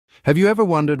Have you ever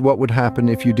wondered what would happen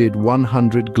if you did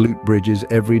 100 glute bridges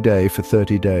every day for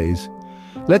 30 days?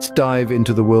 Let's dive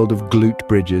into the world of glute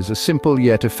bridges, a simple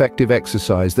yet effective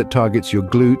exercise that targets your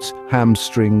glutes,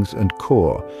 hamstrings, and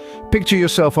core. Picture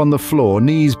yourself on the floor,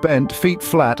 knees bent, feet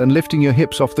flat, and lifting your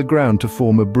hips off the ground to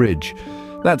form a bridge.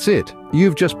 That's it.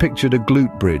 You've just pictured a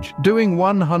glute bridge. Doing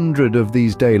 100 of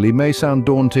these daily may sound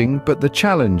daunting, but the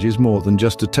challenge is more than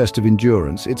just a test of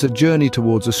endurance. It's a journey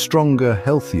towards a stronger,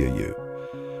 healthier you.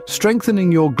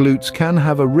 Strengthening your glutes can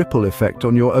have a ripple effect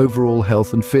on your overall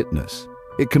health and fitness.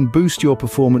 It can boost your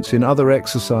performance in other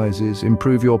exercises,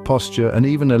 improve your posture, and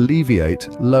even alleviate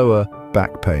lower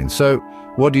back pain. So,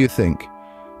 what do you think?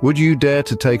 Would you dare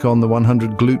to take on the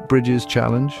 100 glute bridges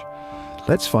challenge?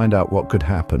 Let's find out what could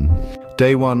happen.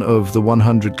 Day 1 of the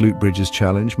 100 glute bridges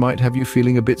challenge might have you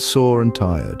feeling a bit sore and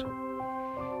tired.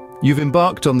 You've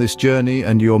embarked on this journey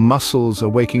and your muscles are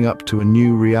waking up to a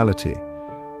new reality.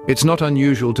 It's not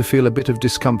unusual to feel a bit of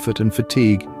discomfort and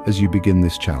fatigue as you begin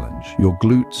this challenge. Your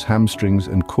glutes, hamstrings,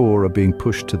 and core are being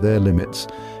pushed to their limits,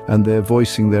 and they're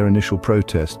voicing their initial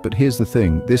protest. But here's the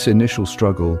thing, this initial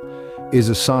struggle is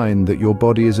a sign that your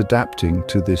body is adapting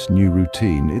to this new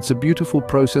routine. It's a beautiful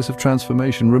process of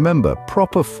transformation. Remember,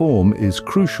 proper form is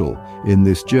crucial in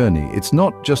this journey. It's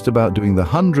not just about doing the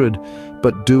 100,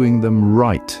 but doing them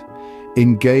right.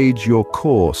 Engage your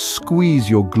core, squeeze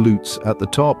your glutes at the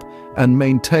top, and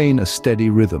maintain a steady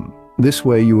rhythm. This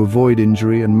way you avoid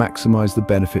injury and maximize the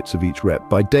benefits of each rep.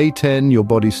 By day 10, your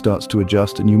body starts to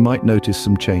adjust and you might notice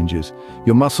some changes.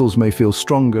 Your muscles may feel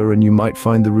stronger and you might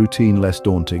find the routine less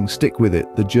daunting. Stick with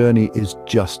it, the journey is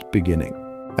just beginning.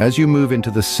 As you move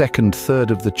into the second third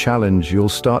of the challenge, you'll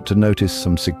start to notice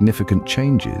some significant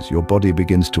changes. Your body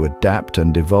begins to adapt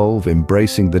and evolve,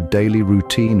 embracing the daily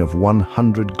routine of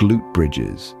 100 glute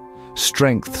bridges.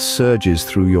 Strength surges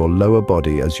through your lower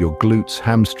body as your glutes,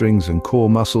 hamstrings, and core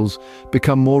muscles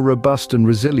become more robust and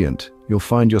resilient. You'll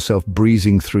find yourself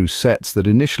breezing through sets that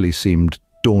initially seemed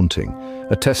daunting,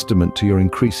 a testament to your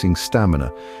increasing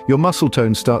stamina. Your muscle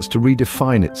tone starts to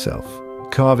redefine itself,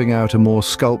 carving out a more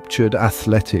sculptured,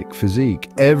 athletic physique.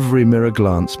 Every mirror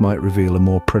glance might reveal a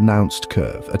more pronounced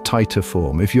curve, a tighter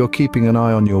form. If you're keeping an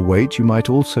eye on your weight, you might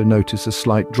also notice a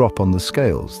slight drop on the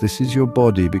scales. This is your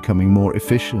body becoming more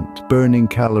efficient, burning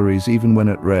calories even when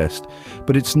at rest.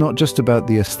 But it's not just about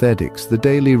the aesthetics. The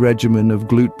daily regimen of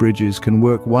glute bridges can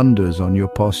work wonders on your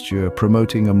posture,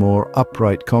 promoting a more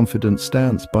upright, confident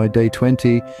stance. By day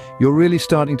 20, you're really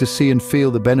starting to see and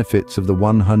feel the benefits of the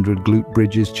 100 glute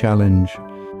bridges challenge.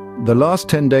 The last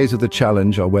 10 days of the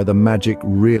challenge are where the magic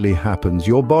really happens.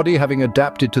 Your body, having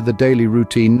adapted to the daily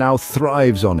routine, now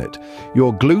thrives on it.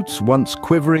 Your glutes, once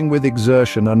quivering with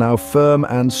exertion, are now firm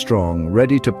and strong,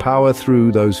 ready to power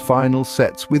through those final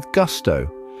sets with gusto.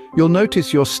 You'll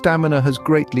notice your stamina has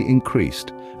greatly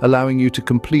increased, allowing you to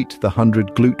complete the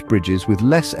 100 glute bridges with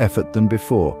less effort than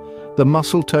before. The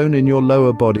muscle tone in your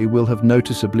lower body will have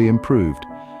noticeably improved.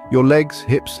 Your legs,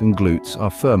 hips, and glutes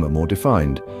are firmer, more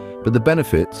defined. But the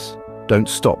benefits don't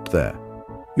stop there.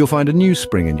 You'll find a new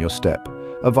spring in your step,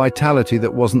 a vitality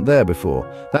that wasn't there before.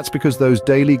 That's because those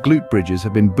daily glute bridges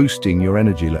have been boosting your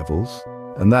energy levels,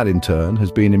 and that in turn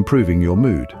has been improving your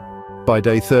mood. By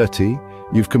day 30,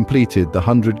 you've completed the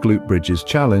 100 glute bridges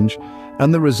challenge,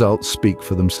 and the results speak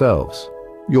for themselves.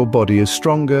 Your body is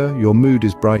stronger, your mood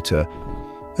is brighter,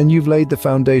 and you've laid the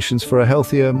foundations for a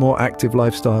healthier, more active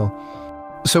lifestyle.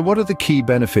 So what are the key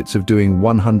benefits of doing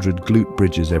 100 glute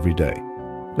bridges every day?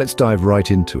 Let's dive right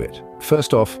into it.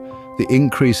 First off, the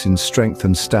increase in strength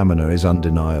and stamina is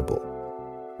undeniable.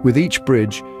 With each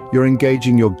bridge, you're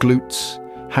engaging your glutes,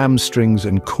 hamstrings,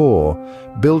 and core,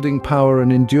 building power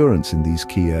and endurance in these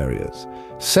key areas.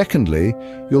 Secondly,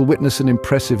 you'll witness an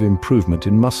impressive improvement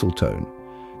in muscle tone.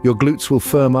 Your glutes will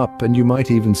firm up and you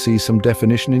might even see some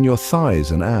definition in your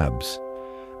thighs and abs.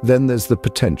 Then there's the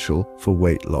potential for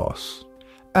weight loss.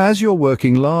 As you're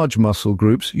working large muscle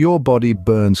groups, your body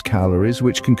burns calories,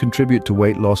 which can contribute to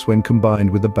weight loss when combined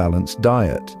with a balanced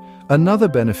diet. Another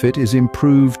benefit is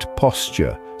improved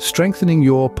posture. Strengthening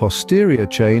your posterior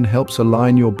chain helps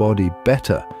align your body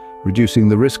better, reducing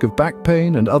the risk of back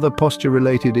pain and other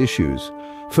posture-related issues.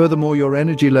 Furthermore, your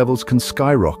energy levels can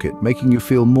skyrocket, making you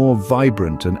feel more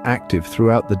vibrant and active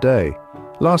throughout the day.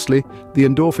 Lastly, the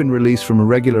endorphin release from a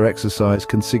regular exercise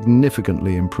can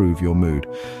significantly improve your mood.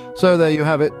 So there you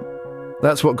have it.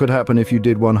 That's what could happen if you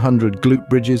did 100 glute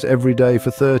bridges every day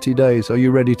for 30 days. Are you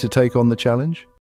ready to take on the challenge?